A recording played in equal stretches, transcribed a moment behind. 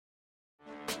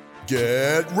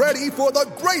Get ready for the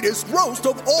greatest roast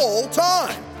of all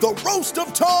time, the Roast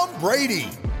of Tom Brady,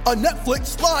 a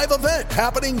Netflix live event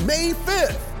happening May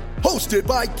 5th. Hosted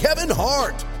by Kevin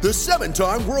Hart, the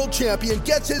 7-time world champion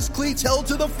gets his cleats held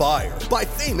to the fire by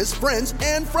famous friends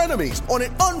and frenemies on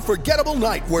an unforgettable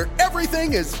night where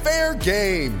everything is fair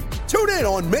game. Tune in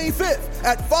on May 5th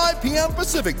at 5 p.m.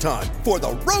 Pacific time for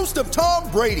the Roast of Tom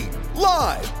Brady,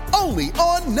 live only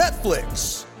on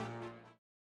Netflix.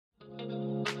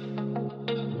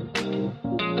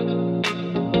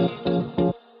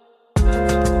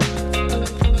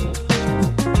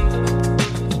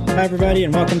 Hi, everybody,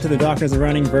 and welcome to the Doctors of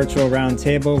Running Virtual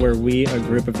Roundtable, where we, a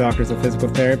group of doctors of physical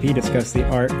therapy, discuss the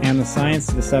art and the science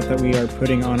of the stuff that we are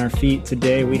putting on our feet.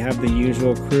 Today, we have the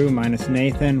usual crew, minus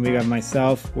Nathan. We have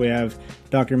myself. We have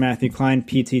Dr. Matthew Klein,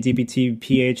 PT, DPT,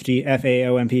 PhD,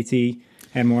 FAO, MPT,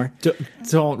 and more.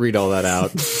 Don't read all that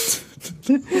out.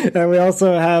 And we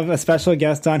also have a special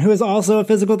guest on who is also a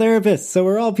physical therapist. So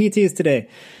we're all PTs today.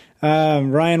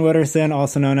 Ryan Wooderson,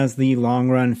 also known as the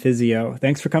Long Run Physio.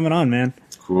 Thanks for coming on, man.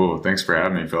 Cool. Thanks for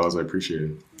having me, fellas. I appreciate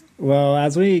it. Well,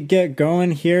 as we get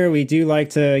going here, we do like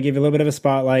to give you a little bit of a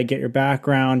spotlight, get your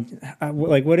background.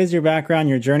 What is your background,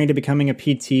 your journey to becoming a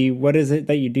PT? What is it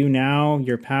that you do now,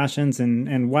 your passions,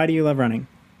 and why do you love running?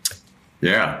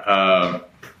 Yeah.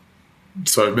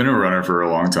 So I've been a runner for a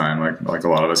long time, like a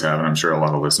lot of us have, and I'm sure a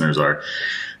lot of listeners are.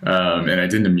 And I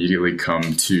didn't immediately come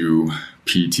to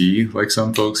PT like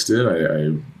some folks did.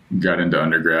 I got into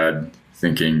undergrad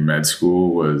thinking med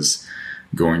school was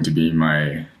going to be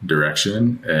my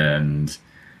direction, and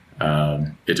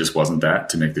it just wasn't that,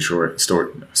 to make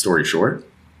the story short,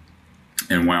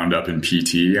 and wound up in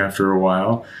PT after a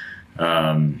while.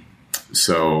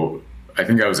 So I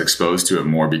think I was exposed to it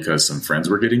more because some friends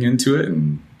were getting into it,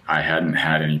 and I hadn't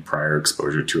had any prior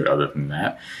exposure to it other than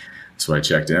that. So I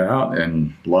checked it out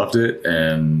and loved it,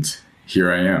 and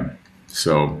here I am.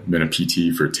 So been a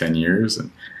PT for 10 years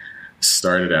and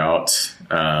started out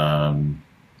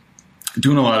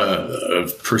doing a lot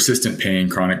of persistent pain,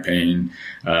 chronic pain,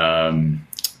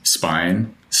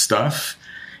 spine stuff.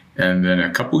 And then a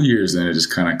couple years in, it just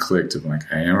kind of clicked of like,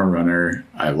 I am a runner.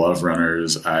 I love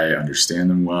runners. I understand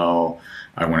them well.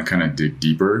 I want to kind of dig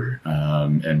deeper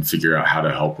and figure out how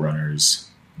to help runners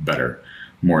better,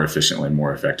 more efficiently,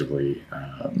 more effectively.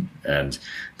 And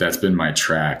that's been my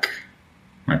track,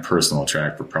 my personal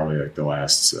track, for probably like the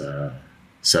last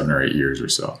 7 or 8 years or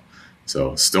so.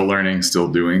 So still learning, still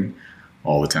doing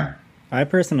all the time. I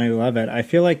personally love it. I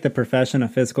feel like the profession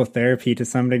of physical therapy to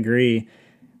some degree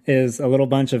is a little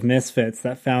bunch of misfits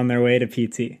that found their way to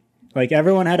PT. Like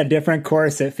everyone had a different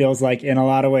course, it feels like, in a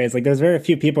lot of ways. Like there's very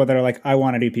few people that are like, I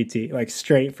want to do PT, like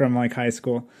straight from like high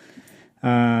school.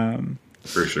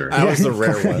 For sure. I was the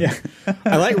rare one. Yeah.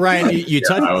 I like, Ryan,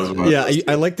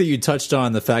 I like that you touched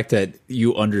on the fact that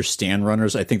you understand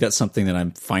runners. I think that's something that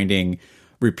I'm finding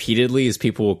repeatedly is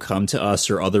people will come to us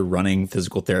or other running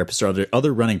physical therapists or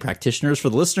other running practitioners. For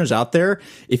the listeners out there,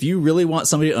 if you really want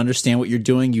somebody to understand what you're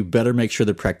doing, you better make sure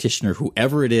the practitioner,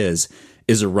 whoever it is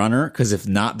a runner, because if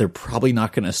not, they're probably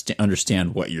not going to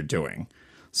understand what you're doing.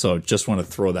 So just want to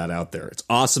throw that out there. It's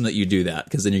awesome that you do that,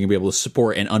 because then you're going to be able to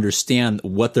support and understand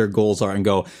what their goals are and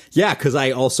go, yeah, because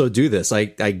I also do this. I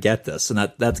get this. And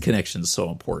that connection is so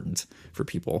important for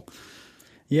people.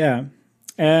 Yeah.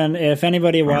 And if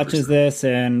anybody watches 100%. This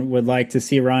and would like to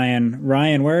see Ryan,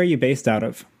 where are you based out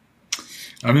of?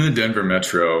 I'm in the Denver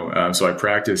metro. So I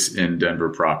practice in Denver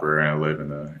proper, and I live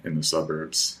in the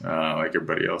suburbs like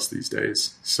everybody else these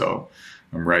days. So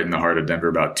I'm right in the heart of Denver,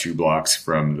 about 2 blocks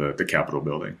from the Capitol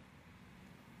building.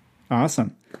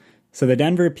 Awesome. So the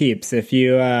Denver peeps, if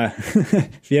you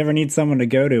if you ever need someone to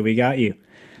go to, we got you.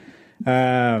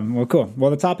 Well, cool.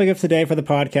 Well, the topic of today for the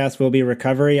podcast will be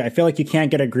recovery. I feel like you can't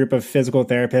get a group of physical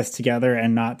therapists together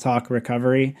and not talk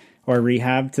recovery or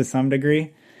rehab to some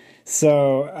degree.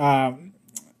 So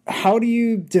how do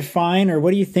you define, or what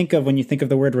do you think of when you think of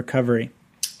the word recovery?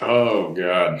 Oh,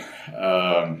 God.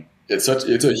 It's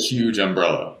a huge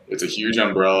umbrella. It's a huge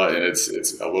umbrella, and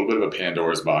it's a little bit of a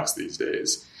Pandora's box these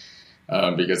days,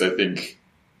 because I think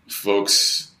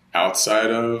folks outside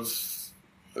of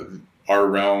our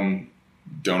realm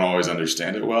don't always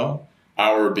understand it well.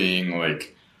 Our being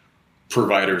like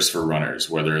providers for runners,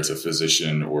 whether it's a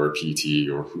physician or a PT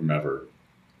or whomever,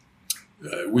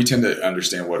 we tend to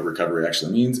understand what recovery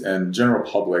actually means. And general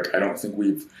public, I don't think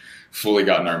we've fully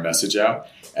gotten our message out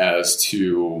as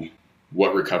to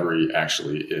what recovery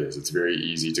actually is. It's very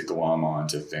easy to glom on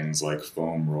to things like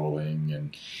foam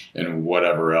rolling and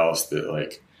whatever else that,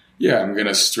 like, yeah, I'm going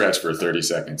to stretch for 30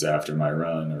 seconds after my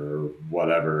run or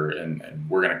whatever. And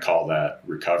we're going to call that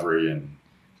recovery and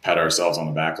pat ourselves on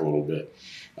the back a little bit.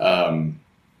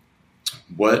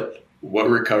 What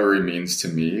recovery means to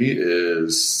me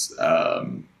is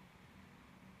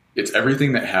it's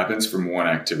everything that happens from one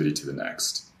activity to the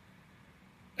next.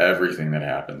 Everything that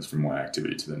happens from one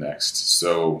activity to the next.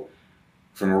 So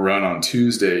from a run on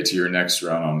Tuesday to your next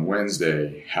run on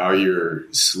Wednesday, how you're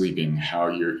sleeping, how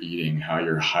you're eating, how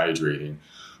you're hydrating,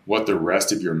 what the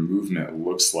rest of your movement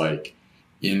looks like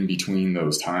in between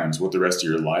those times, what the rest of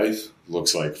your life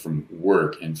looks like from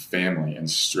work and family and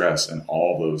stress and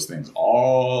all those things,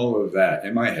 all of that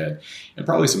in my head, and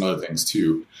probably some other things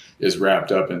too, is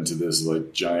wrapped up into this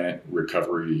like giant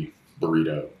recovery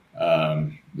burrito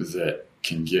that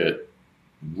can get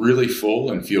really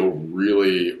full and feel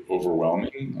really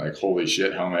overwhelming. Like, holy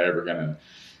shit, how am I ever gonna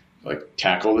like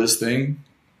tackle this thing?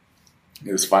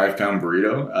 This 5-pound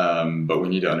burrito, but we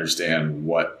need to understand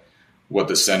what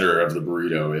the center of the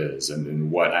burrito is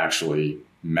and what actually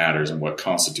matters and what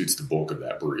constitutes the bulk of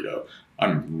that burrito.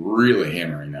 I'm really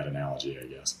hammering that analogy, I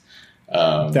guess.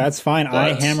 That's fine.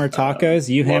 I hammer tacos,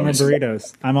 you hammer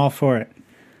burritos. I'm all for it.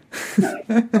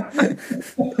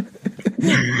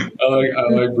 I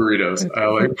like burritos. I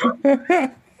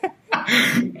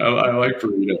like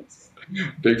burritos.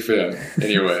 Big fan.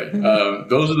 Anyway,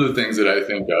 those are the things that I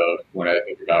think of when I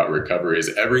think about recovery,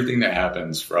 is everything that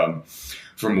happens from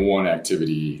one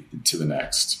activity to the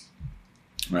next.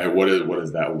 Right? What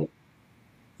does that look like?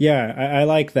 Yeah, I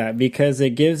like that because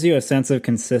it gives you a sense of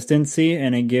consistency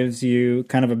and it gives you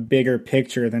kind of a bigger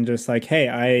picture than just like, hey,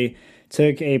 I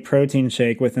took a protein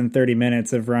shake within 30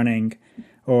 minutes of running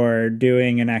or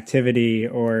doing an activity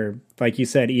or, like you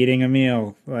said, eating a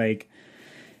meal. Like,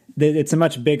 it's a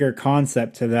much bigger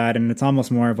concept to that, and it's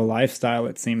almost more of a lifestyle,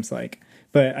 it seems like.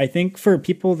 But I think for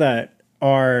people that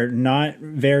are not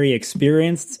very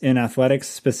experienced in athletics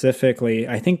specifically,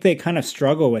 I think they kind of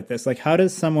struggle with this. Like, how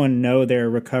does someone know they're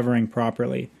recovering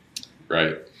properly?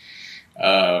 Right.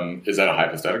 Is that a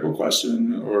hypothetical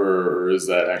question, or is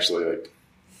that actually like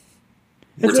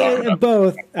we're talking about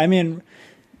both? I mean,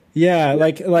 yeah,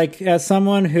 like as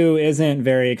someone who isn't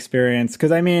very experienced,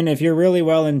 because I mean, if you're really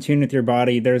well in tune with your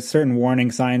body, there's certain warning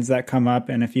signs that come up,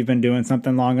 and if you've been doing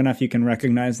something long enough, you can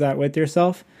recognize that with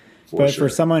yourself. For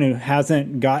someone who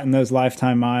hasn't gotten those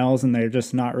lifetime miles and they're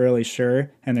just not really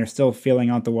sure and they're still feeling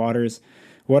out the waters,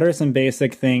 what are some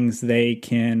basic things they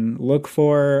can look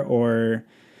for or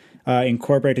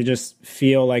incorporate to just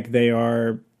feel like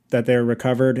they're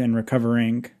recovered and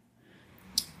recovering?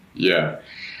 Yeah.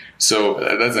 So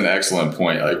that's an excellent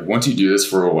point. Like, once you do this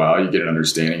for a while, you get an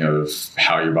understanding of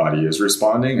how your body is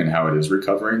responding and how it is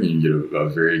recovering. And you get a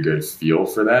very good feel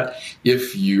for that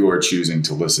if you are choosing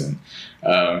to listen.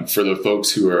 For the folks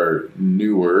who are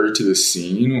newer to the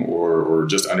scene or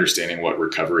just understanding what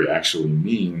recovery actually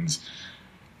means,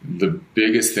 the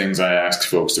biggest things I ask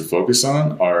folks to focus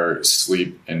on are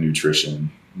sleep and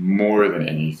nutrition. More than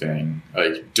anything.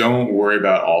 Like, don't worry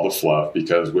about all the fluff,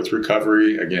 because with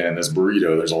recovery, again, this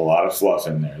burrito, there's a lot of fluff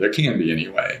in there. There can be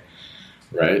anyway,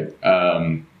 right?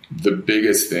 The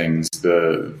biggest things,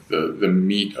 the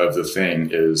meat of the thing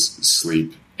is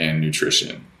sleep and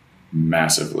nutrition,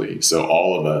 massively. So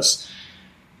all of us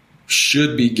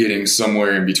should be getting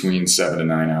somewhere in between 7 to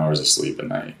 9 hours of sleep a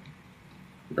night.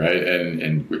 Right.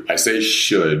 And I say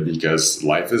should because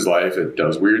life is life. It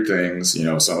does weird things. You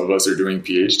know, some of us are doing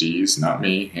PhDs, not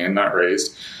me, hand not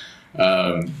raised.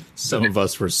 Some of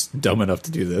us were dumb enough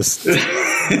to do this.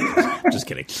 Just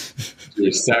kidding.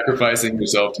 You're sacrificing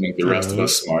yourself to make the rest of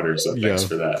us smarter. So thanks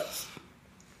for that.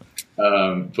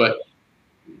 But,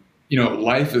 you know,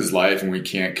 life is life and we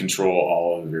can't control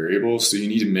all of the variables. So you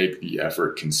need to make the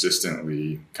effort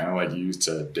consistently, kind of like you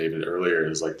said, David, earlier,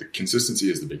 is like the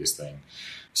consistency is the biggest thing.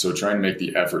 So try and make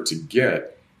the effort to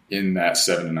get in that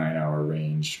 7 to 9 hour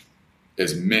range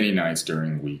as many nights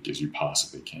during the week as you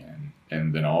possibly can.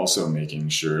 And then also making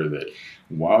sure that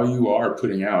while you are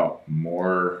putting out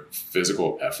more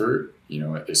physical effort, you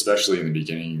know, especially in the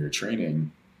beginning of your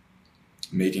training,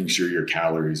 making sure your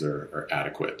calories are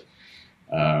adequate.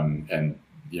 And,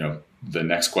 you know, the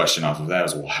next question off of that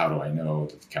is, well, how do I know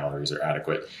that the calories are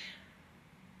adequate?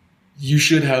 You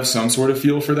should have some sort of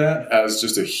feel for that as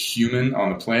just a human on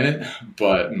the planet.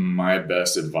 But my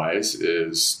best advice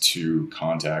is to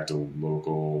contact a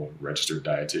local registered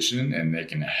dietitian, and they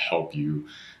can help you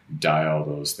dial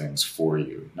those things for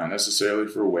you. Not necessarily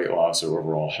for weight loss or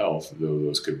overall health, though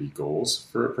those could be goals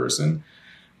for a person.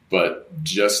 But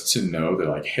just to know that,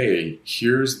 like, hey,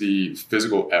 here's the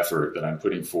physical effort that I'm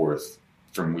putting forth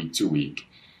from week to week.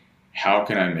 How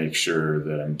can I make sure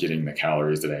that I'm getting the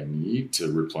calories that I need to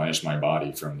replenish my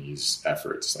body from these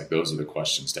efforts? Like, those are the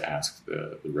questions to ask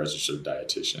the registered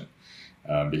dietitian,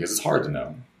 because it's hard to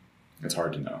know. It's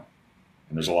hard to know.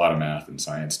 And there's a lot of math and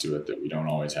science to it that we don't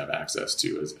always have access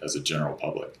to as a general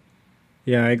public.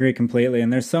 Yeah, I agree completely.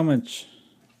 And there's so much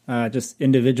just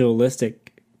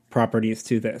individualistic properties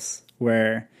to this,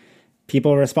 where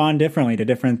people respond differently to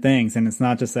different things, and it's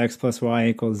not just X plus Y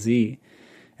equals Z.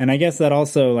 And I guess that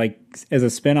also like is a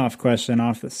spin-off question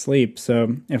off the sleep.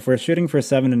 So if we're shooting for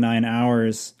 7 to 9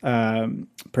 hours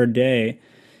per day,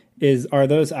 are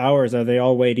those hours, are they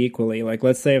all weighed equally? Like,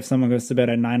 let's say if someone goes to bed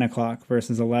at 9 o'clock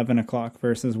versus 11 o'clock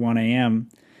versus 1 a.m.,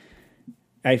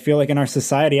 I feel like in our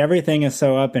society, everything is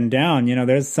so up and down. You know,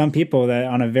 there's some people that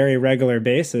on a very regular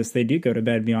basis, they do go to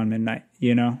bed beyond midnight,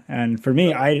 you know? And for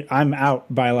me, I'm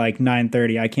out by like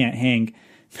 9:30. I can't hang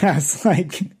past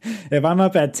like, if I'm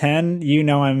up at 10, you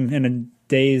know, I'm in a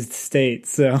dazed state.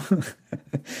 So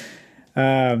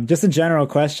just a general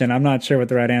question. I'm not sure what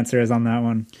the right answer is on that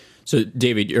one. So,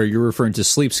 David, are you referring to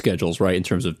sleep schedules, right, in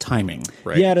terms of timing,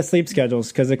 right? Yeah, to sleep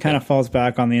schedules, because it kind of falls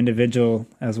back on the individual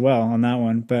as well on that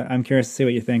one. But I'm curious to see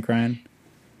what you think, Ryan.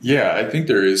 Yeah, I think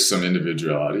there is some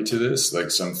individuality to this. Like,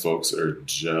 some folks are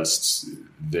just,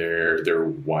 they're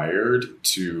wired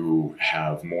to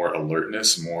have more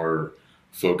alertness, more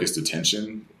focused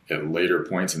attention at later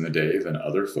points in the day than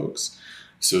other folks.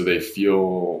 So they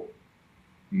feel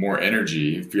more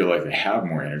energy, feel like they have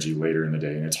more energy later in the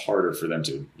day, and it's harder for them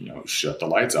to, you know, shut the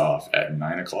lights off at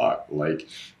 9 o'clock like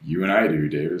you and I do,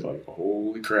 David. Like,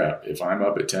 holy crap, if I'm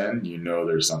up at 10, you know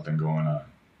there's something going on.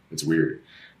 It's weird.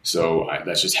 So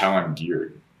that's just how I'm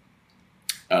geared.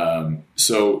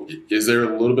 So is there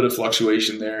a little bit of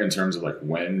fluctuation there in terms of like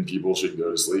when people should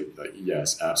go to sleep? Like,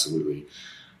 yes, absolutely.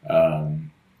 To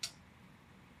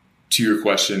your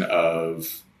question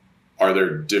of, are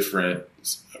there different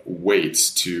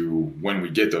weights to when we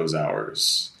get those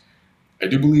hours? I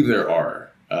do believe there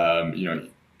are. You know,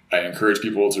 I encourage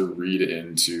people to read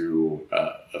into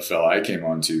a fellow I came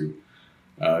onto.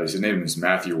 His name is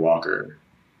Matthew Walker,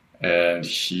 and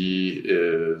he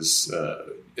is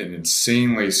an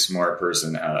insanely smart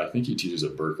person. I think he teaches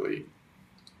at Berkeley.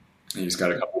 He's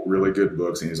got a couple really good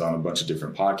books, and he's on a bunch of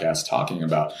different podcasts talking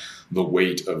about the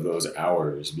weight of those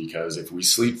hours. Because if we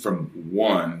sleep from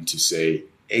 1 to say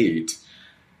 8,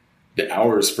 the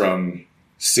hours from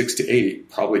 6 to 8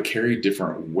 probably carry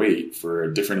different weight for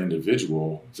a different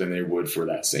individual than they would for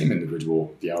that same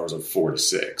individual, the hours of 4 to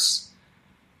 6,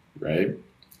 right?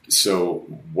 So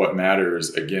what matters,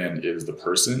 again, is the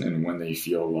person and when they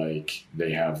feel like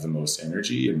they have the most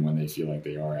energy and when they feel like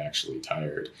they are actually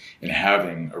tired. And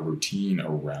having a routine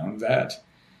around that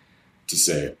to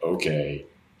say, okay,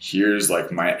 here's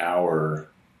like my hour.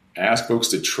 Ask folks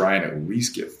to try and at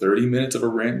least get 30 minutes of a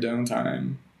ramp down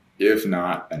time, if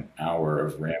not an hour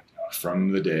of ramp down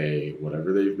from the day,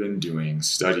 whatever they've been doing,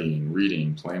 studying,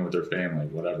 reading, playing with their family,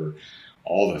 whatever,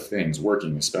 all the things,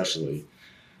 working especially,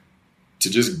 to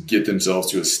just get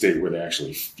themselves to a state where they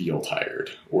actually feel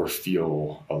tired or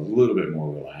feel a little bit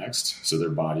more relaxed so their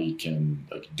body can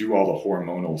like do all the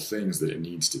hormonal things that it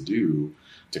needs to do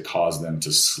to cause them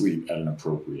to sleep at an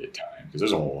appropriate time. Because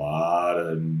there's a lot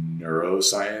of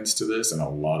neuroscience to this and a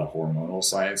lot of hormonal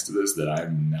science to this that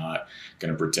I'm not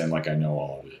going to pretend like I know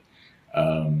all of it.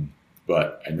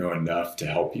 But I know enough to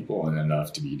help people and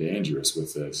enough to be dangerous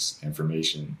with this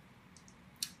information.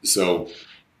 So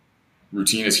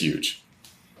routine is huge.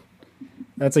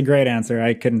 That's a great answer.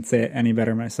 I couldn't say it any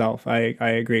better myself. I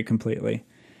agree completely.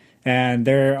 And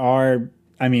there are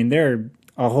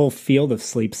a whole field of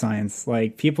sleep science.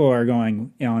 Like, people are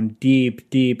going on deep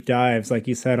dives, like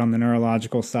you said, on the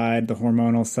neurological side, the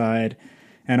hormonal side,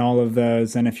 and all of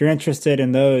those. And if you're interested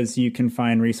in those, you can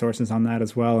find resources on that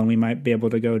as well. And we might be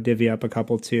able to go divvy up a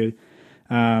couple too,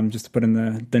 just to put in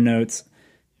the notes.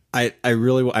 Ryan,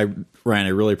 I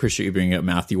really appreciate you bringing up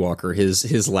Matthew Walker.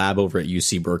 His lab over at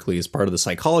UC Berkeley is part of the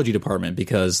psychology department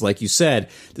because, like you said,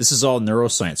 this is all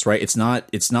neuroscience, right? It's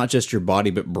not just your body,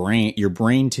 but your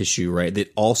brain tissue, right?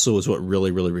 That also is what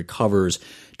really recovers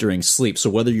during sleep. So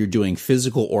whether you're doing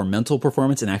physical or mental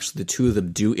performance, and actually the two of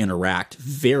them do interact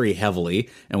very heavily,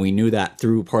 and we knew that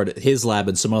through part of his lab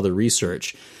and some other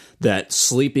research, that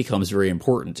sleep becomes very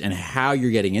important, and how you're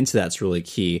getting into that's really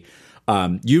key.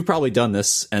 You've probably done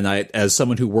this, and as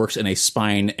someone who works in a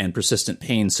spine and persistent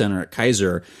pain center at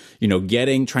Kaiser, you know,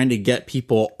 trying to get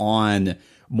people on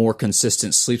more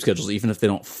consistent sleep schedules, even if they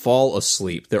don't fall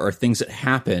asleep. There are things that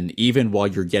happen even while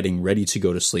you're getting ready to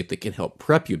go to sleep that can help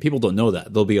prep you. People don't know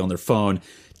that. They'll be on their phone,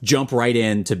 jump right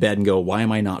into bed and go, why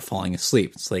am I not falling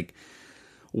asleep? It's like,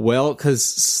 well, because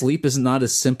sleep is not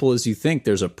as simple as you think.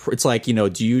 It's like, you know,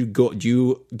 do you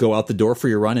go out the door for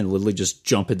your run and literally just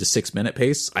jump into 6-minute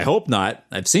pace? I hope not.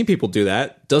 I've seen people do that.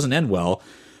 It doesn't end well.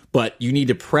 but you need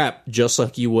to prep just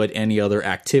like you would any other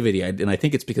activity. And I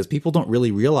think it's because people don't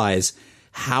really realize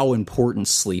how important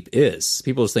sleep is.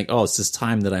 People just think, oh, it's this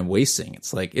time that I'm wasting.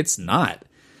 It's like, it's not.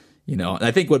 And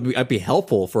I think what would be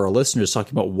helpful for our listeners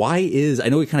talking about I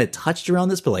know we kind of touched around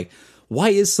this, but like, why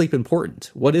is sleep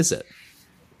important? What is it?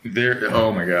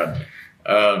 Oh my God.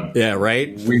 Yeah,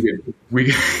 right.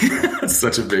 We that's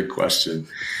such a big question.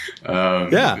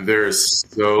 There's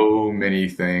so many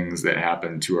things that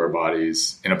happen to our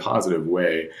bodies in a positive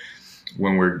way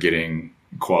when we're getting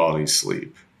quality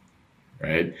sleep,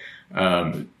 right?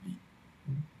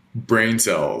 Brain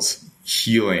cells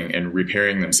healing and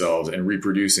repairing themselves and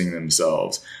reproducing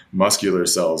themselves, muscular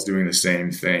cells doing the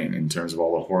same thing in terms of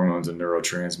all the hormones and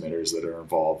neurotransmitters that are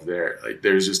involved there. Like,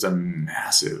 there's just a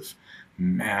massive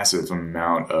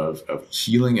amount of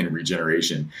healing and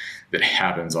regeneration that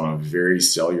happens on a very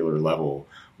cellular level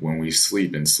when we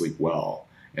sleep and sleep well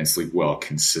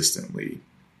consistently.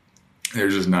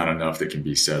 There's just not enough that can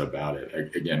be said about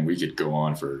it. Again, we could go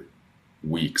on for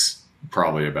weeks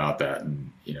probably about that.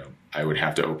 And, I would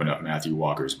have to open up Matthew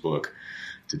Walker's book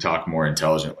to talk more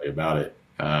intelligently about it.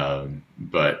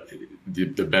 But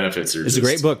the benefits are It's a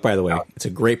great book, by the way. It's a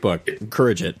great book.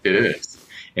 Encourage it. It is.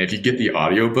 And if you get the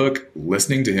audiobook,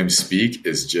 listening to him speak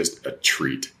is just a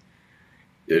treat.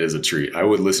 It is a treat. I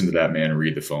would listen to that man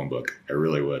read the phone book. I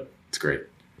really would. It's great.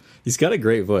 He's got a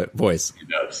great voice.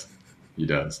 He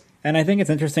does. And I think it's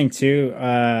interesting too,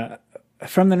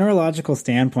 from the neurological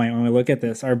standpoint, when we look at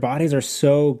this, our bodies are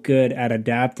so good at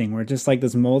adapting. We're just like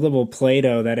this moldable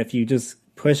Play-Doh that if you just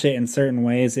push it in certain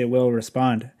ways, it will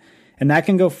respond. And that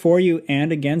can go for you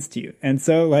and against you. And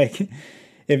so like,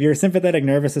 if your sympathetic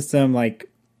nervous system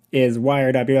is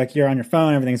wired up, you're on your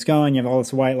phone, everything's going, you have all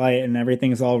this white light and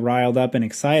everything's all riled up and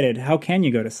excited, how can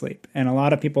you go to sleep? And a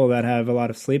lot of people that have a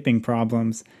lot of sleeping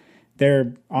problems,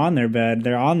 they're on their bed,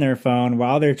 they're on their phone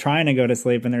while they're trying to go to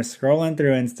sleep, and they're scrolling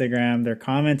through Instagram, they're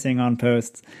commenting on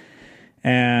posts.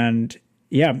 And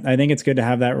yeah, I think it's good to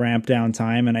have that ramp down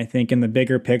time. And I think in the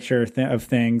bigger picture of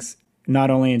things, not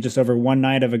only in just over one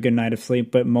night of a good night of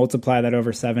sleep, but multiply that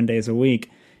over 7 days a week,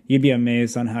 you'd be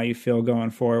amazed on how you feel going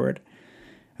forward.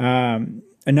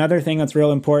 Another thing that's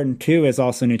real important too is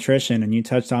also nutrition. And you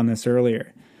touched on this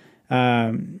earlier.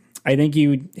 I think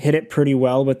you hit it pretty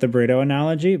well with the burrito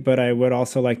analogy, but I would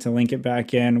also like to link it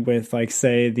back in with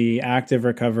say the active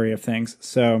recovery of things.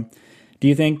 So do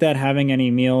you think that having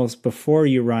any meals before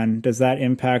you run, does that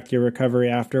impact your recovery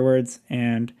afterwards?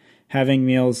 And having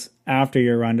meals after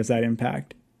your run, does that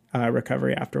impact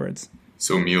recovery afterwards?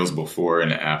 So meals before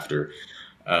and after.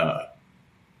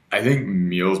 I think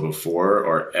meals before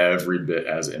are every bit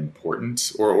as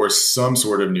important, or some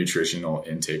sort of nutritional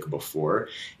intake before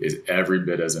is every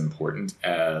bit as important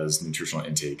as nutritional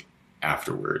intake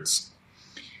afterwards.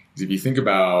 If you think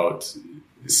about,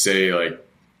 say, like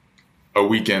a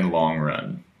weekend long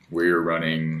run where you're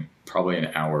running probably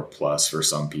an hour plus for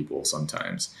some people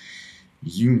sometimes,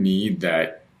 you need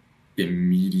that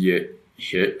immediate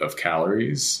hit of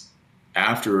calories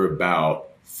after about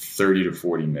 30 to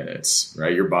 40 minutes,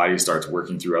 right? Your body starts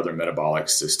working through other metabolic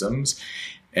systems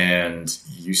and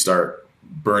you start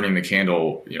burning the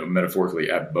candle, metaphorically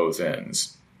at both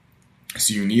ends.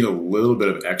 So you need a little bit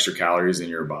of extra calories in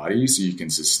your body so you can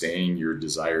sustain your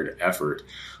desired effort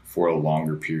for a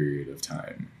longer period of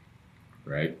time,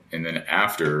 right? And then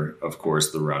after, of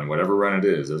course, the run, whatever run it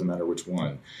is, doesn't matter which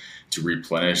one, to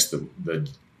replenish the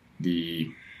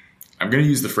I'm going to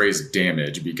use the phrase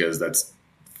damage because that's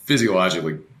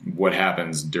physiologically what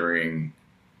happens during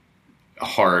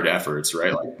hard efforts,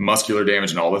 right? Like muscular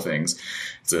damage and all the things.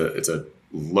 It's a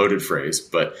loaded phrase,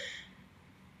 but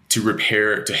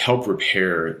to help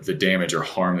repair the damage or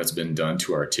harm that's been done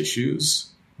to our tissues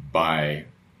by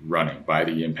running, by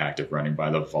the impact of running, by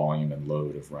the volume and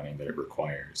load of running that it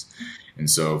requires. And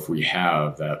so if we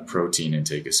have that protein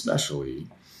intake, especially,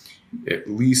 at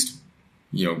least,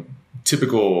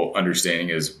 typical understanding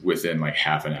is within like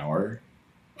half an hour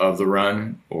of the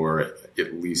run, or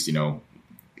at least,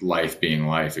 life being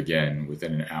life again,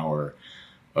 within an hour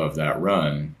of that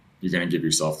run, you're going to give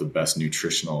yourself the best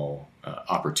nutritional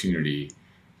opportunity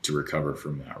to recover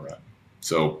from that run.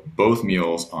 So both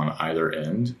meals on either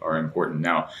end are important.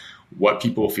 Now, what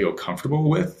people feel comfortable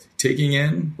with taking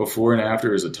in before and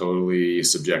after is a totally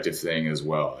subjective thing as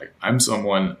well. Like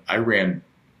I ran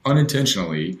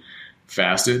unintentionally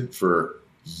fasted for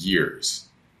years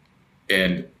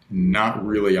and not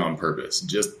really on purpose,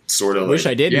 just sort of wish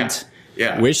I didn't.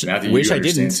 Yeah. Wish I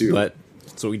didn't too. But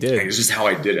that's what we did. It's just how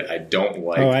I did it. I don't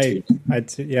like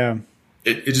yeah.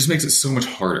 It just makes it so much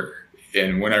harder.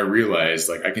 And when I realized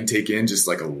I can take in just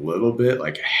a little bit,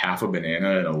 like half a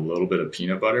banana and a little bit of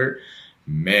peanut butter,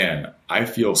 man, I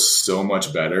feel so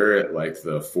much better at like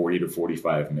the 40 to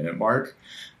 45 minute mark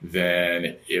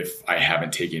than if I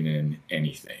haven't taken in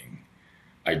anything.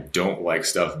 I don't like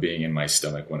stuff being in my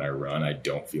stomach when I run. I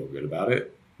don't feel good about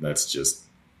it. That's just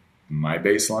my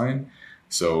baseline.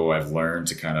 So I've learned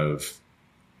to kind of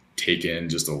take in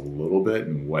just a little bit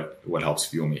and what helps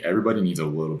fuel me. Everybody needs a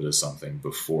little bit of something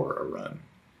before a run.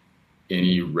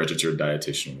 Any registered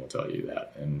dietitian will tell you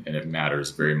that, and it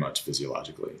matters very much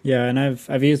physiologically. Yeah, and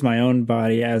I've used my own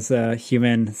body as a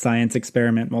human science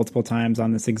experiment multiple times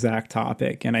on this exact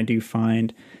topic, and I do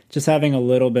find just having a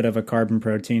little bit of a carbon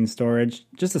protein storage,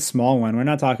 just a small one, we're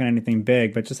not talking anything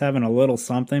big, but just having a little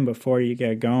something before you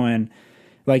get going,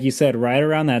 like you said, right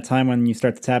around that time when you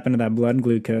start to tap into that blood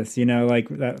glucose, you know, like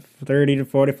that 30 to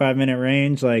 45 minute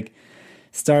range, like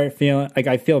start feeling like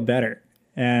I feel better.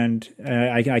 And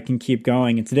I can keep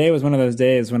going. And today was one of those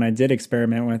days when I did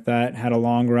experiment with that, had a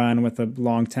long run with a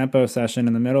long tempo session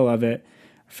in the middle of it.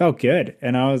 I felt good.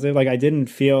 And I was like, I didn't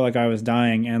feel like I was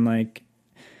dying. And like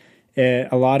a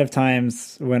lot of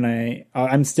times when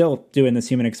I'm still doing this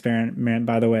human experiment,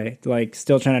 by the way, like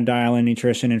still trying to dial in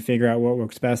nutrition and figure out what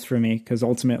works best for me. Because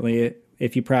ultimately,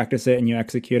 if you practice it and you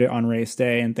execute it on race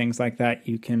day and things like that,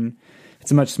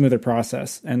 it's a much smoother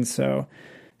process. And so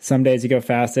some days you go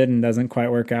fasted and it doesn't quite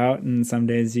work out, and some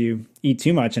days you eat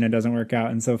too much and it doesn't work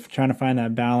out. And so trying to find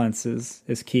that balance is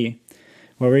key.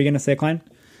 What were you going to say, Klein?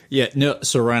 Yeah, no.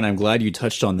 So Ryan, I'm glad you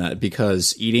touched on that,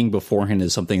 because eating beforehand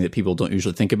is something that people don't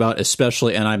usually think about,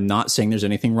 especially, and I'm not saying there's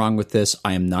anything wrong with this.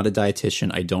 I am not a dietitian.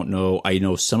 I don't know. I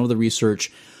know some of the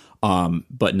research,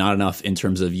 but not enough in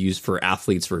terms of use for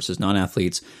athletes versus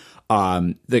non-athletes.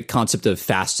 The concept of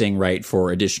fasting, right,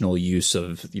 for additional use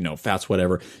of, fats,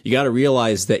 whatever, you got to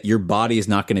realize that your body is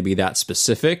not going to be that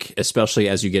specific, especially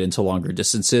as you get into longer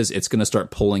distances. It's going to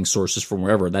start pulling sources from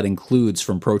wherever. That includes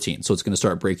from protein. So it's going to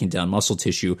start breaking down muscle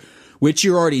tissue, which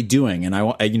you're already doing. And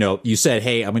you said,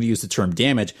 hey, I'm going to use the term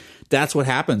damage. That's what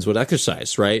happens with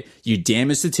exercise, right? You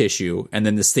damage the tissue. And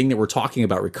then this thing that we're talking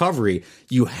about, recovery,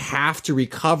 you have to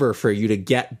recover for you to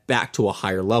get back to a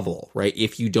higher level, right?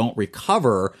 If you don't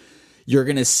recover, you're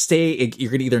going to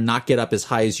either not get up as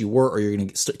high as you were, or you're going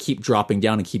to keep dropping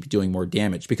down and keep doing more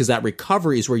damage, because that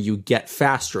recovery is where you get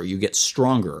faster, you get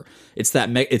stronger. It's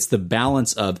the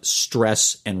balance of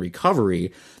stress and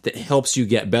recovery that helps you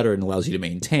get better and allows you to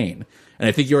maintain. And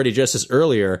I think you already addressed this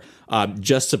earlier,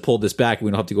 just to pull this back,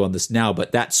 we don't have to go on this now,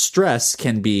 but that stress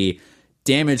can be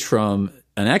damage from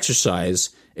an exercise.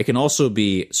 It can also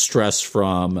be stress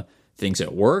from things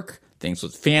at work, things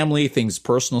with family, things,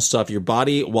 personal stuff. Your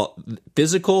body, well,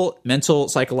 physical, mental,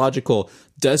 psychological,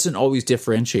 doesn't always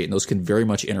differentiate, and those can very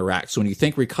much interact. So when you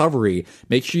think recovery,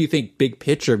 make sure you think big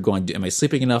picture of going, am I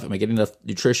sleeping enough? Am I getting enough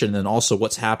nutrition? And then also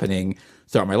what's happening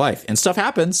throughout my life. And stuff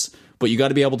happens, but you got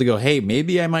to be able to go, hey,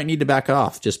 maybe I might need to back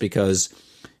off, just because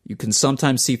you can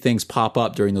sometimes see things pop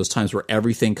up during those times where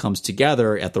everything comes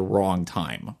together at the wrong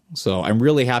time. So I'm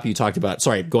really happy you talked about,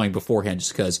 going beforehand,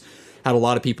 just because had a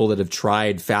lot of people that have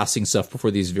tried fasting stuff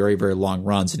before these very, very long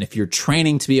runs. And if you're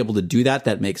training to be able to do that,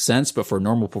 that makes sense. But for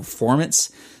normal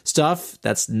performance stuff,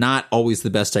 that's not always the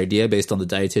best idea based on the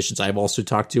dietitians I've also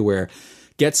talked to, where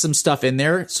get some stuff in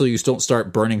there so you don't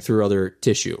start burning through other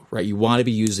tissue, right? You want to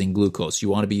be using glucose. You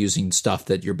want to be using stuff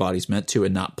that your body's meant to,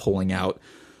 and not pulling out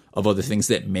of other things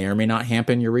that may or may not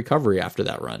hamper your recovery after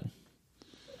that run.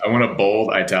 I want to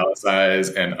bold, italicize,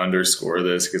 and underscore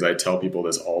this, because I tell people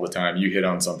this all the time. You hit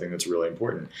on something that's really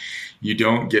important. You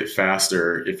don't get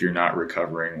faster if you're not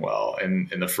recovering well. And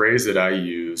the phrase that I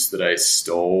use, that I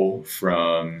stole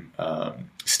from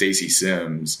Stacy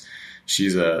Sims,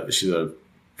 she's a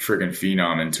freaking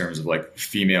phenom in terms of like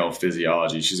female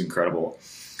physiology. She's incredible.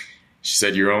 She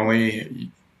said,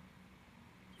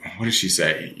 what did she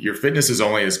say? Your fitness is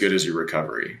only as good as your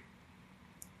recovery.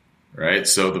 Right?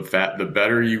 So the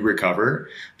better you recover,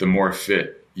 the more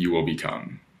fit you will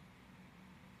become.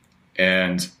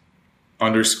 And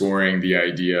underscoring the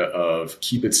idea of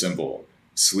keep it simple: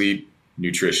 sleep,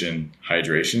 nutrition,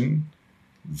 hydration.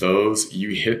 You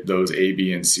hit those A,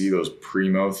 B, and C, those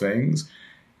primo things.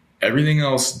 Everything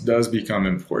else does become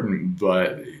important,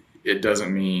 but it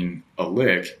doesn't mean a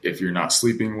lick if you're not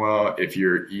sleeping well, if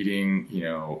you're eating,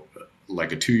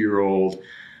 like a 2-year-old,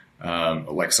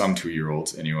 like some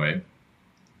 2-year-olds anyway,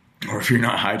 or if you're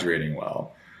not hydrating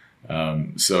well.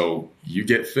 So you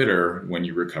get fitter when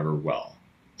you recover well.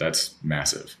 That's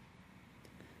massive.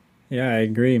 Yeah, I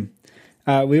agree.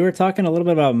 We were talking a little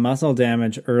bit about muscle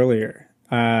damage earlier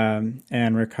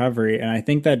and recovery, and I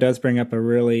think that does bring up a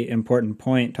really important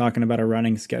point, talking about a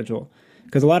running schedule.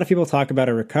 Because a lot of people talk about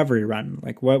a recovery run.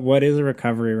 Like, what is a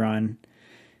recovery run?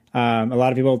 A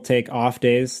lot of people take off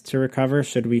days to recover.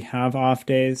 Should we have off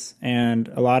days? And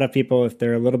a lot of people, if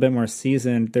they're a little bit more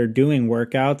seasoned, they're doing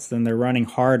workouts, then they're running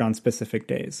hard on specific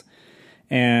days.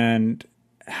 And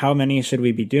how many should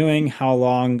we be doing? How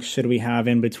long should we have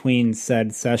in between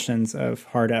said sessions of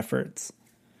hard efforts?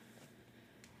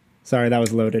 Sorry, that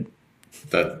was loaded.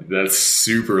 That's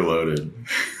super loaded.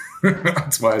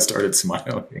 That's why I started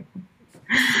smiling.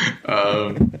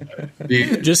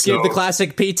 Just give the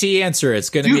classic PT answer. It's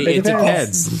going to be, it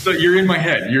depends. So you're in my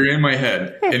head.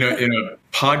 In a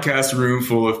podcast room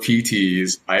full of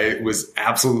PTs, I was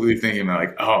absolutely thinking about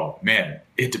like, oh man,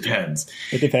 it depends.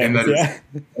 It depends. And that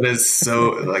is so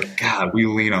like, God, we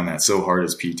lean on that so hard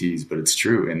as PTs, but it's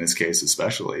true in this case,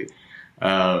 especially.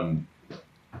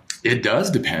 It does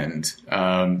depend.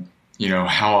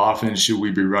 How often should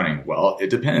we be running? Well, it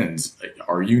depends. Like,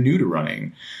 are you new to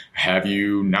running? Have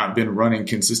you not been running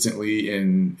consistently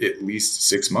in at least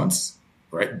 6 months?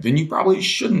 Right? Then you probably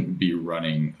shouldn't be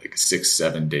running like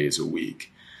 6-7 days a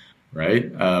week.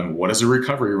 Right? What does a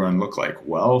recovery run look like?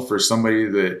 Well, for somebody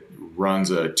that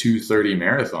runs a 2:30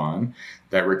 marathon,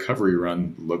 that recovery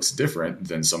run looks different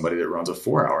than somebody that runs a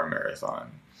 4-hour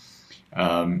marathon.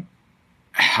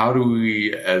 How do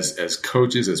we, as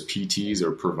coaches, as PTs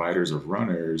or providers of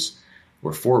runners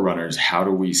or for runners, how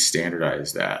do we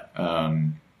standardize that?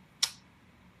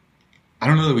 I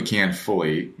don't know that we can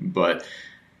fully, but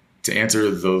to answer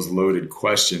those loaded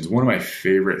questions, one of my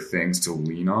favorite things to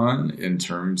lean on in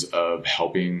terms of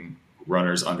helping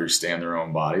runners understand their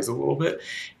own bodies a little bit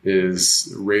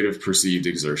is rate of perceived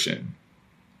exertion.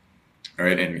 All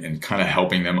right, and kind of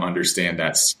helping them understand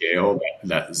that scale,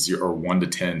 that 0 or 1 to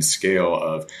 10 scale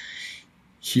of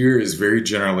here is very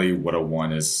generally what a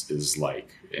 1 is like,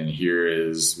 and here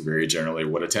is very generally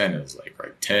what a 10 is like.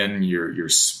 Right, 10, you're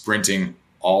sprinting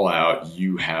all out,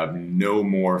 you have no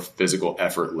more physical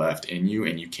effort left in you,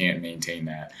 and you can't maintain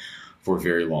that for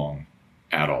very long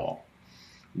at all.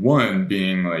 1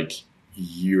 being like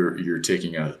you're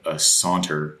taking a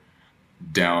saunter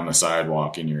down the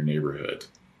sidewalk in your neighborhood.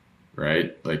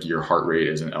 Right? Like your heart rate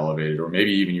isn't elevated, or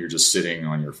maybe even you're just sitting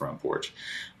on your front porch,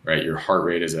 right? Your heart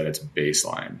rate is at its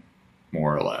baseline,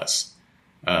 more or less.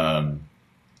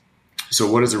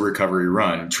 So what is a recovery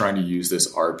run? Trying to use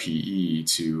this RPE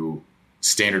to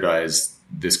standardize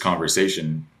this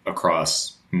conversation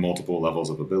across multiple levels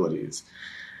of abilities.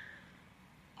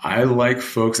 I like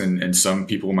folks, and some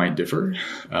people might differ,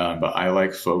 but I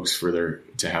like folks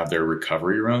to have their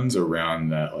recovery runs around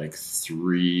that like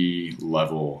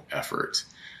 3-level effort.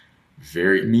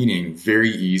 Very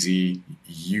easy.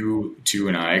 You two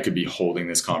and I could be holding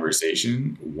this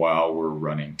conversation while we're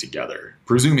running together,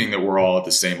 presuming that we're all at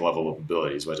the same level of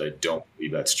abilities, which I don't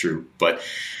believe that's true, but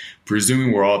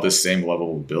presuming we're all at the same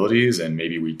level of abilities, and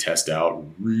maybe we test out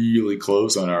really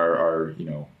close on our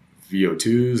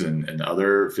VO2s and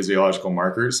other physiological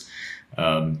markers,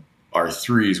 our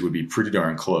 3s would be pretty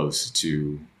darn close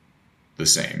to the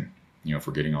same, if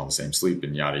we're getting all the same sleep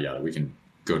and yada, yada. We can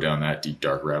go down that deep,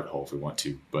 dark rabbit hole if we want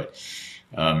to. But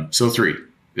so 3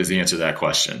 is the answer to that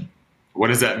question. What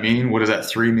does that mean? What does that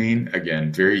 3 mean?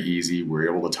 Again, very easy. We're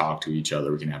able to talk to each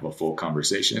other. We can have a full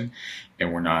conversation,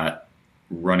 and we're not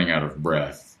running out of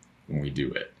breath when we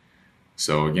do it.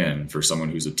 So again, for someone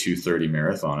who's a 2:30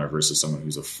 marathoner versus someone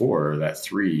who's a 4, that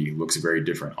 3 looks very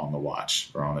different on the watch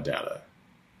or on the data,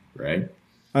 right?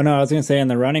 Oh no, I was going to say in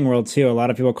the running world too, a lot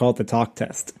of people call it the talk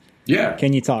test. Yeah.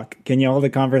 Can you talk? Can you hold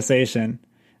a conversation?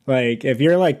 Like if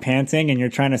you're like panting and you're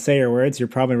trying to say your words, you're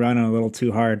probably running a little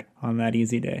too hard on that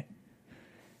easy day.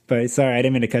 But sorry, I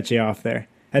didn't mean to cut you off there.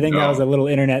 I think that was a little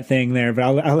internet thing there, but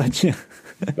I'll let you.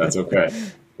 That's okay.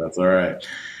 That's all right.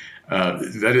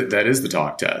 That is the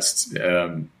talk test.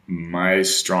 My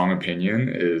strong opinion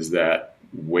is that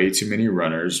way too many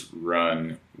runners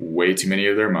run way too many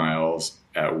of their miles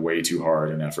at way too hard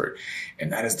an effort.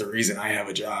 And that is the reason I have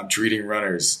a job treating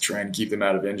runners, trying to keep them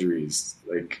out of injuries.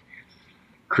 Like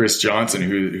Chris Johnson,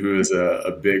 who is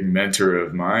a big mentor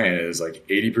of mine, is like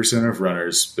 80% of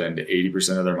runners spend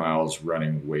 80% of their miles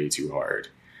running way too hard,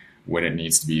 when it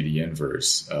needs to be the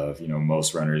inverse of,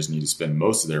 most runners need to spend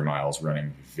most of their miles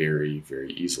running very,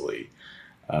 very easily.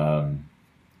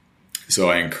 So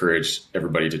I encourage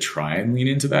everybody to try and lean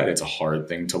into that. It's a hard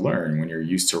thing to learn when you're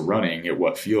used to running at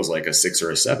what feels like a 6 or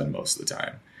a 7 most of the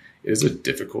time. It is a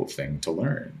difficult thing to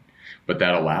learn, but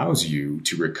that allows you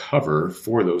to recover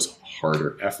for those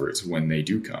harder efforts when they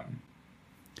do come.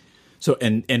 So,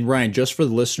 and Ryan, just for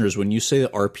the listeners, when you say the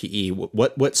RPE,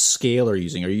 what scale are you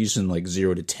using? Are you using like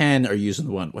 0 to 10? Are you using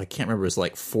the one, I can't remember, it's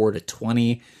like 4 to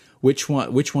 20? Which one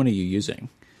are you using?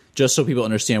 Just so people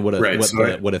understand what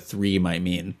a 3 might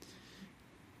mean.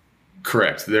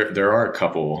 Correct. There are a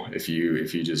couple. If you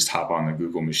just hop on the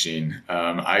Google machine,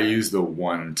 I use the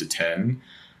 1 to 10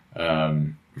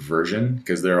 version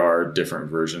because there are different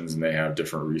versions and they have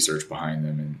different research behind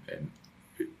them. And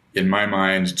in my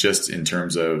mind, just in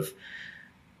terms of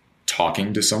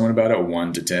talking to someone about it,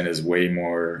 1 to 10 is way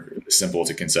more simple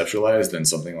to conceptualize than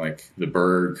something like the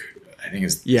Berg. I think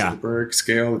it's the Berg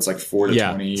scale. It's like 4 to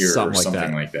 20 or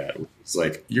something like that. It's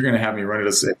like, you're going to have me run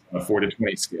it on a 4 to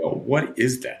 20 scale. What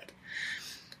is that?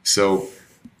 So,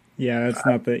 yeah, that's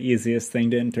not the easiest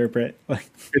thing to interpret.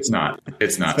 It's not.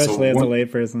 Especially as a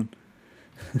layperson.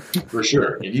 For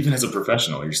sure. And even as a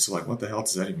professional, you're still like, what the hell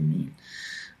does that even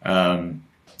mean?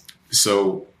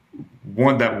 So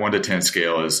that 1 to 10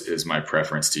 scale is my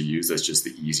preference to use. That's just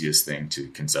the easiest thing to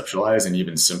conceptualize. And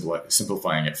even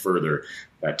simplifying it further,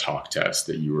 that talk test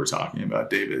that you were talking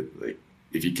about, David, like,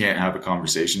 if you can't have a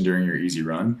conversation during your easy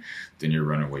run, then you're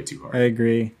running way too hard. I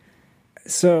agree.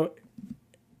 So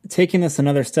taking this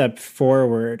another step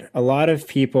forward, a lot of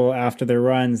people after their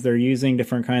runs, they're using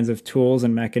different kinds of tools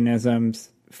and mechanisms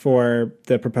for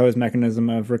the proposed mechanism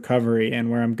of recovery. And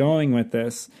where I'm going with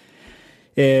this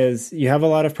is you have a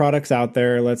lot of products out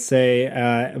there, let's say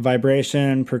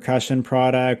vibration, percussion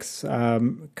products,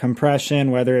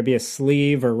 compression, whether it be a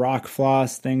sleeve or rock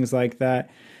floss, things like that.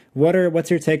 What's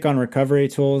your take on recovery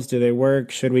tools? Do they work?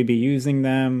 Should we be using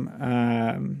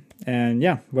them?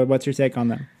 What's your take on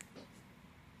them?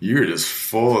 You're just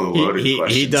full of loaded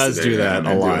questions. He does today, do that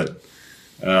a lot.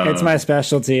 It's my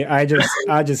specialty.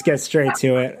 I'll just get straight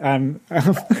to it.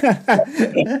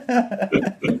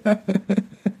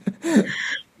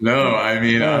 No, I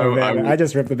mean, I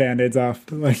just rip the Band-Aids off.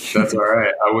 That's all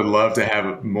right. I would love to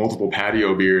have multiple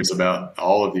patio beers about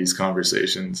all of these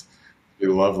conversations.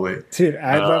 It'd be lovely. Dude,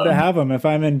 I'd love to have them. If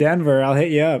I'm in Denver, I'll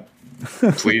hit you up.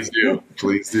 Please do.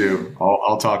 Please do.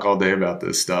 I'll talk all day about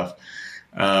this stuff.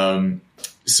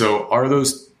 So are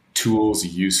those tools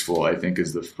useful, I think,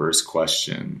 is the first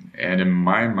question. And in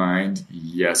my mind,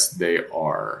 yes, they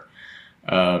are.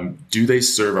 Do they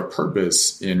serve a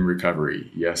purpose in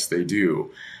recovery? Yes, they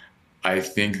do. I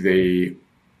think they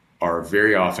are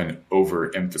very often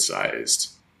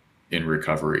overemphasized in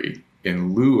recovery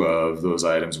in lieu of those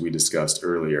items we discussed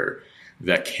earlier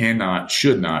that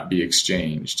should not be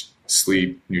exchanged: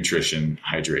 sleep, nutrition,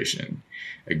 hydration.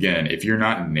 Again, if you're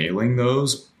not nailing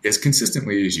those as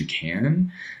consistently as you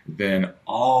can, then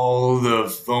all the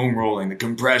foam rolling, the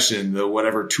compression, the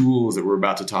whatever tools that we're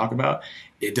about to talk about,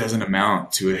 it doesn't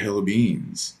amount to a hill of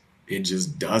beans. It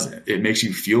just doesn't. It makes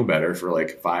you feel better for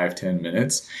like 5-10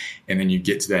 minutes. And then you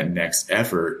get to that next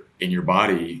effort and your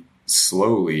body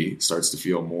slowly starts to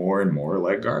feel more and more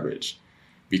like garbage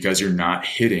because you're not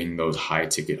hitting those high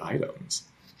ticket items.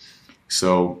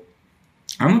 So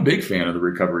I'm a big fan of the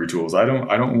recovery tools. I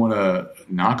don't want to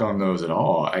knock on those at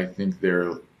all. I think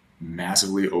they're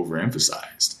massively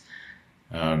overemphasized,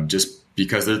 just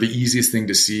because they're the easiest thing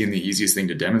to see and the easiest thing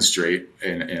to demonstrate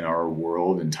in our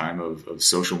world in time of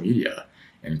social media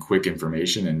and quick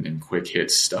information and quick hit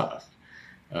stuff.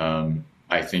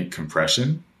 I think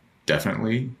compression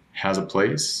definitely has a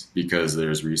place because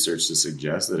there's research to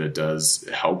suggest that it does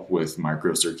help with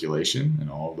microcirculation and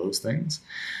all of those things.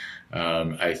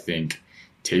 I think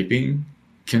taping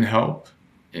can help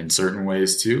in certain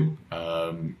ways too.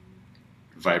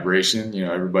 Vibration,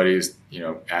 everybody's,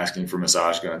 asking for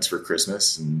massage guns for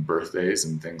Christmas and birthdays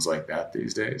and things like that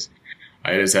these days.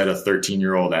 I just had a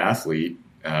 13-year-old athlete,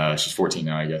 she's 14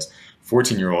 now, I guess,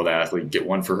 14-year-old athlete get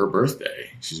one for her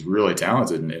birthday. She's really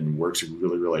talented and works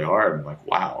really, really hard. I'm like,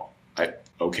 wow,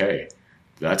 okay,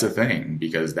 that's a thing,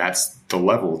 because that's the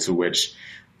level to which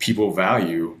people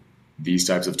value these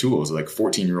types of tools. Like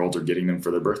 14-year-olds are getting them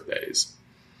for their birthdays.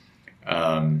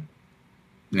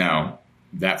 Now,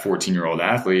 that 14-year-old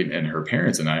athlete and her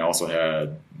parents and I also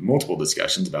had multiple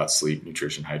discussions about sleep,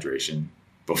 nutrition, hydration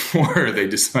before they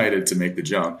decided to make the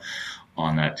jump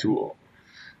on that tool.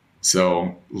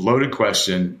 So, loaded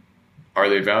question. Are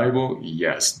they valuable?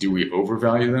 Yes. Do we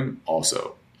overvalue them?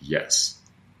 Also, yes.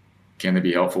 Can they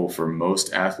be helpful for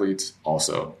most athletes?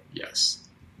 Also, yes.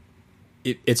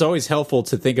 It's always helpful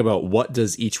to think about what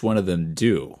does each one of them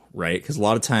do, right? Because a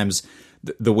lot of times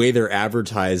the way they're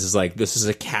advertised is like, this is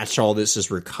a catch-all, this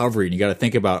is recovery. And you got to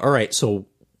think about, all right, so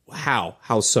how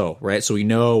so, right? So we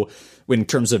know in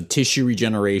terms of tissue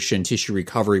regeneration, tissue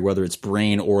recovery, whether it's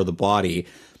brain or the body,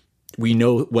 we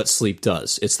know what sleep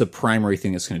does. It's the primary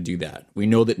thing that's going to do that. We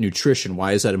know that nutrition,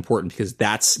 why is that important? Because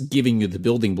that's giving you the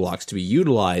building blocks to be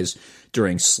utilized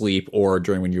during sleep or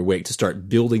during when you're awake to start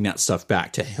building that stuff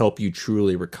back to help you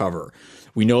truly recover.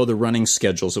 We know the running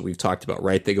schedules that we've talked about,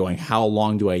 right? They're going, how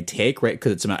long do I take, right?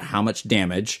 Because it's about how much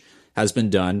damage, has been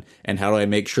done, and how do I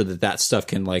make sure that stuff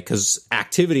can, like, because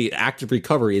active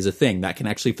recovery is a thing that can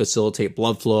actually facilitate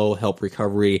blood flow, help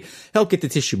recovery, help get the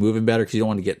tissue moving better because you don't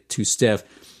want to get too stiff.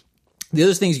 The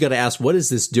other things you got to ask, what is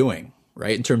this doing,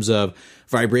 right? In terms of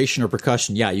vibration or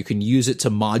percussion, yeah, you can use it to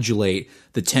modulate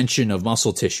the tension of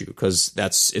muscle tissue because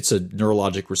it's a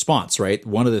neurologic response, right?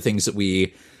 One of the things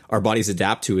that our bodies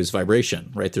adapt to is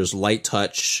vibration, right? There's light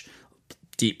touch,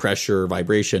 deep pressure,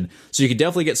 vibration. So you can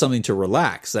definitely get something to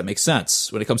relax. That makes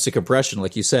sense. When it comes to compression,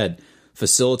 like you said,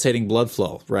 facilitating blood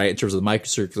flow, right? In terms of the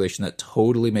microcirculation, that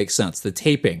totally makes sense. The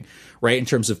taping, right? In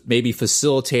terms of maybe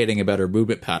facilitating a better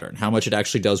movement pattern, how much it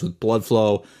actually does with blood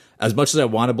flow. As much as I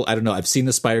want to, I don't know. I've seen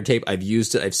the spider tape. I've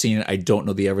used it. I've seen it. I don't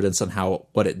know the evidence on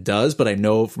what it does, but I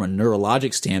know from a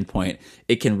neurologic standpoint,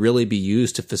 it can really be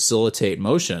used to facilitate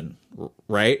motion,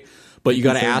 right? But you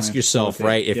got to ask yourself,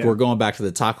 right? If we're going back to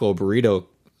the taco burrito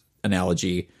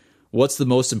analogy, what's the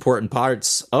most important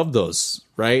parts of those,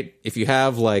 right? If you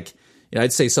have like,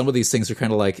 I'd say some of these things are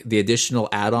kind of like the additional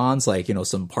add-ons, like,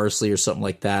 some parsley or something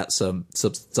like that, some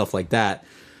stuff like that.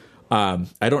 I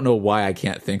don't know why I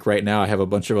can't think right now. I have a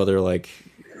bunch of other, like,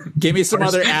 give me some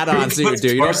other add-ons that you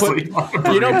do.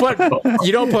 You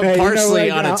don't put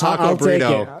parsley on a taco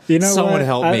burrito. Someone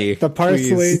help me. The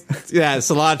parsley. Please. Yeah,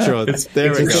 cilantro.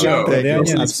 There we go.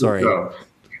 I'm sorry.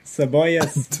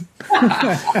 Cebollas.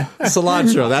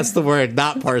 Cilantro, that's the word,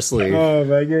 not parsley. Oh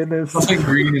my goodness.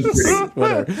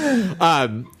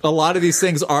 Whatever. A lot of these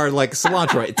things are like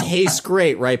cilantro. It tastes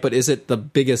great, right? But is it the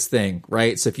biggest thing,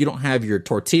 right? So if you don't have your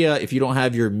tortilla, if you don't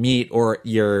have your meat or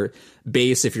your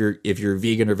base, if you're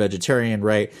vegan or vegetarian,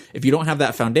 right? If you don't have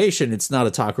that foundation, it's not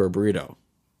a taco or burrito,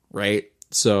 right?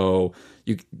 So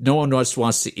no one just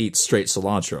wants to eat straight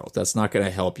cilantro. That's not going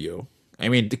to help you. I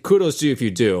mean, kudos to you if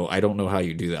you do. I don't know how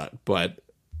you do that, but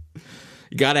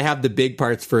you got to have the big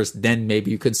parts first. Then maybe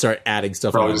you could start adding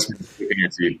stuff. Probably just keeping your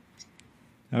teeth.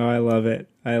 Oh, I love it.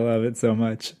 I love it so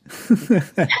much.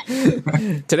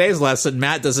 Today's lesson,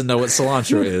 Matt doesn't know what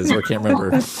cilantro is or can't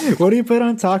remember. What do you put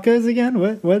on tacos again?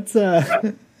 What's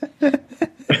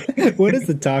what is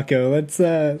the taco? Let's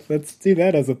do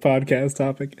that as a podcast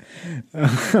topic.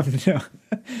 No.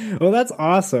 Well, that's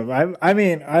awesome. I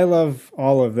mean, I love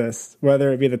all of this,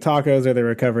 whether it be the tacos or the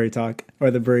recovery talk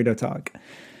or the burrito talk.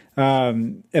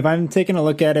 If I'm taking a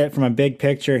look at it from a big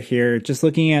picture here, just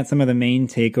looking at some of the main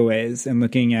takeaways and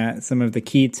looking at some of the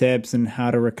key tips and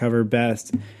how to recover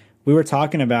best, we were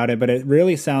talking about it, but it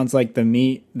really sounds like the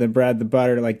meat, the bread, the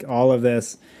butter, like all of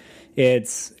this,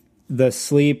 it's the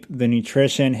sleep, the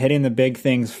nutrition, hitting the big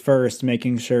things first,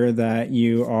 making sure that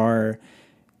you are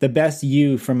the best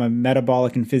you from a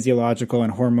metabolic and physiological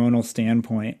and hormonal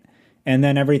standpoint. And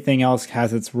then everything else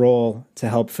has its role to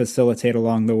help facilitate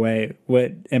along the way.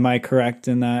 Am I correct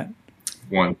in that?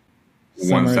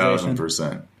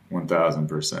 1,000%.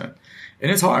 1,000%.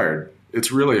 And it's hard.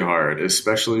 It's really hard,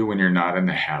 especially when you're not in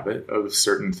the habit of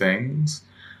certain things.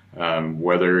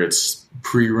 Whether it's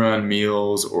pre-run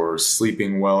meals or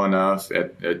sleeping well enough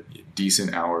at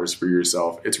decent hours for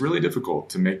yourself, it's really difficult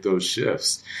to make those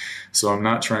shifts. So I'm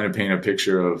not trying to paint a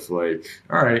picture of like,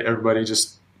 all right, everybody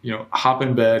just, hop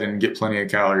in bed and get plenty of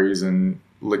calories and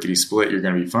lickety split, you're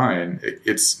going to be fine.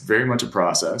 It's very much a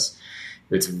process.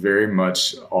 It's very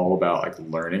much all about like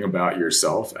learning about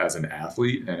yourself as an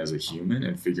athlete and as a human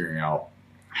and figuring out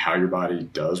how your body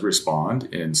does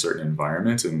respond in certain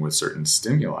environments and with certain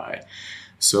stimuli.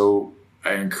 So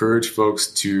I encourage folks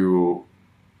to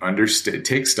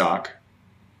take stock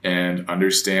and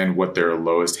understand what their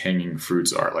lowest hanging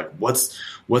fruits are. Like what's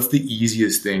the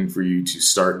easiest thing for you to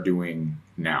start doing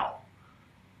now,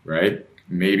 right?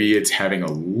 Maybe it's having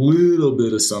a little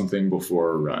bit of something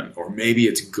before a run, or maybe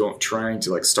it's trying to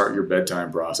like start your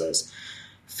bedtime process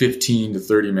 15 to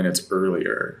 30 minutes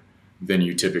earlier than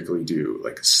you typically do.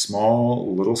 Like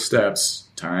small little steps,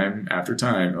 time after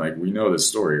time. Like we know this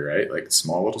story, right? Like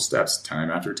small little steps, time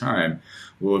after time,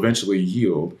 will eventually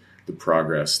yield the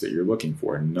progress that you're looking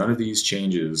for. None of these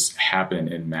changes happen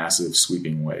in massive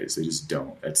sweeping ways. They just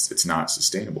don't. It's not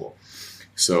sustainable.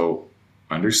 So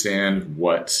understand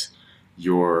what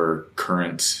your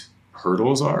current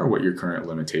hurdles are, what your current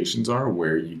limitations are,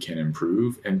 where you can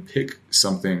improve, and pick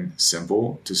something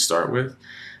simple to start with.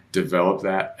 Develop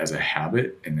that as a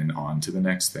habit, and then on to the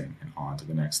next thing, and on to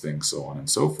the next thing, so on and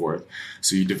so forth.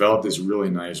 So you develop this really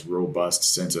nice, robust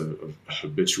sense of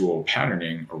habitual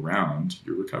patterning around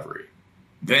your recovery.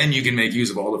 Then you can make use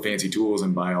of all the fancy tools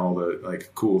and buy all the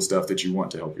like cool stuff that you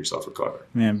want to help yourself recover.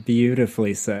 Man,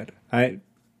 beautifully said.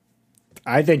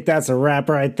 I think that's a wrap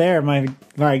right there, my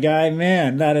guy.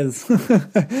 Man, that is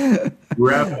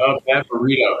wrap up that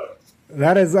burrito.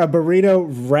 That is a burrito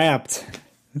wrapped.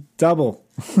 Double.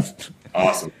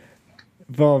 Awesome.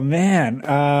 Well, man,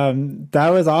 that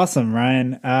was awesome,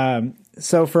 Ryan.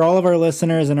 So for all of our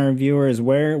listeners and our viewers,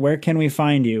 where can we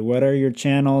find you? What are your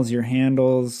channels, your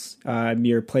handles,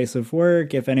 your place of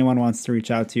work, if anyone wants to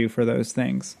reach out to you for those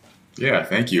things? Yeah,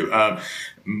 thank you.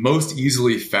 Most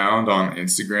easily found on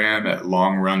Instagram at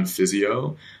Long Run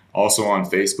Physio. Also on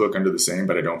Facebook under the same,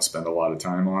 but I don't spend a lot of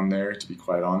time on there, to be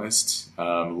quite honest.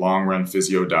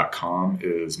 LongRunPhysio.com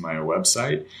is my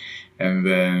website. And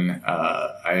then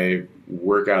I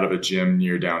work out of a gym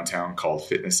near downtown called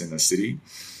Fitness in the City.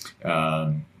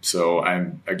 So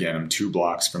I'm 2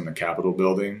 blocks from the Capitol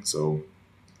building. So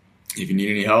if you need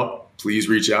any help, please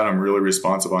reach out. I'm really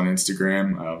responsive on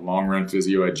Instagram,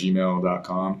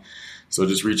 longrunphysio@gmail.com. So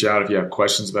just reach out if you have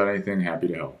questions about anything. Happy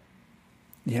to help.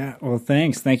 Yeah. Well,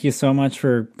 thanks. Thank you so much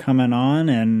for coming on.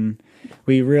 And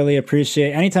we really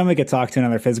appreciate anytime we could talk to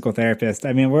another physical therapist.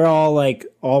 I mean, we're all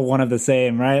one of the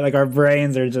same, right? Like our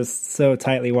brains are just so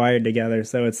tightly wired together.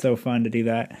 So it's so fun to do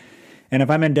that. And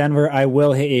if I'm in Denver, I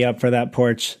will hit you up for that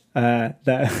porch,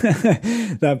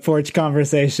 that porch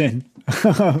conversation.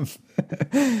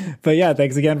 But yeah,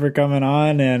 thanks again for coming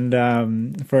on.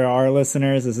 And for our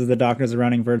listeners, this is the Doctors of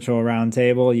Running Virtual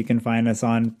Roundtable. You can find us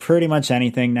on pretty much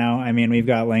anything now. I mean, we've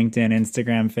got LinkedIn,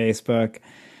 Instagram, Facebook.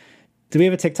 Do we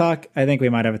have a TikTok? I think we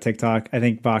might have a TikTok. I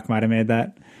think Bach might have made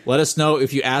that. Let us know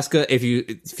if you if you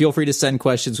feel free to send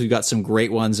questions. We've got some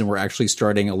great ones, and we're actually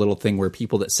starting a little thing where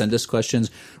people that send us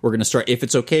questions, we're going to start, if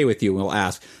it's okay with you, we'll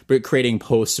ask, but creating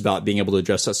posts about being able to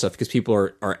address that stuff because people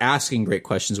are asking great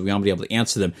questions. We want to be able to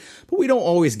answer them, but we don't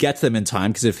always get to them in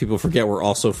time because if people forget, we're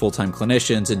also full-time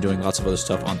clinicians and doing lots of other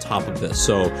stuff on top of this.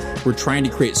 So we're trying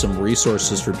to create some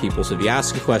resources for people. So if you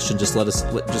ask a question, just let us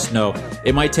just know.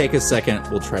 It might take a second.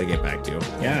 We'll try to get back to you.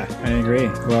 Yeah, I agree.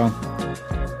 Well,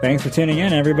 thanks for tuning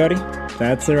in, everybody.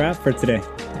 That's a wrap for today.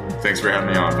 Thanks for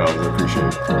having me on, fellas. I appreciate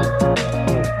it.